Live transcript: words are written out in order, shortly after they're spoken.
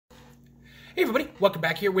Hey everybody, welcome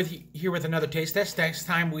back here with another taste test. Next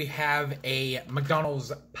time we have a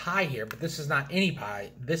McDonald's pie here, but this is not any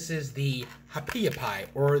pie. This is the Haupia pie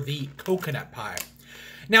or the coconut pie.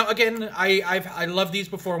 Now again, I love these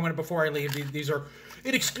before I leave. These are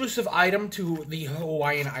an exclusive item to the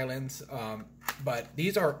Hawaiian Islands, but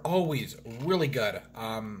these are always really good.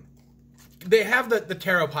 They have the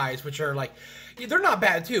taro pies, which are like, they're not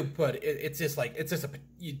bad too, but it's just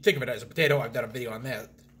you think of it as a potato. I've done a video on that.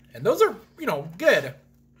 And those are, good.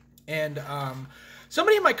 And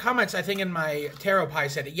somebody in my comments, I think in my taro pie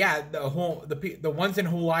said, yeah, the ones in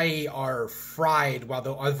Hawaii are fried, while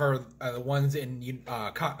the other the ones in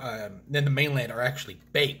the mainland are actually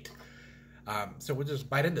baked. So we'll just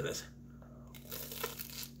bite into this.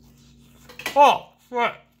 Oh,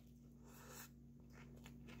 right.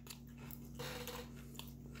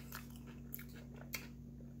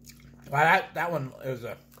 Well, that one is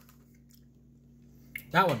a.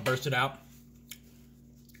 That one bursted out.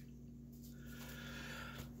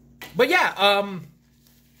 But yeah, I'm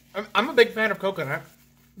a big fan of coconut.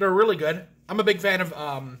 They're really good. I'm a big fan of,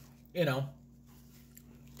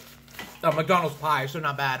 McDonald's pie, so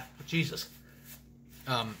not bad. Jesus.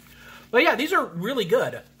 But yeah, these are really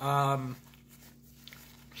good.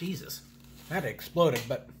 Jesus. That exploded,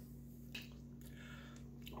 but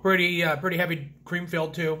pretty heavy cream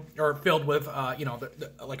filled too, or filled with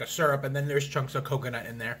like a syrup, and then there's chunks of coconut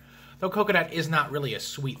in there. Though coconut is not really a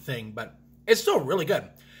sweet thing, but it's still really good.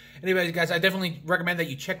 Anyways, guys, I definitely recommend that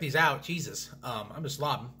you check these out. Jesus, I'm a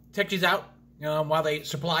slob. Check these out, while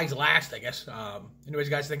supplies last, I guess. Anyways,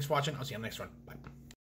 guys, thanks for watching. I'll see you on the next one. Bye.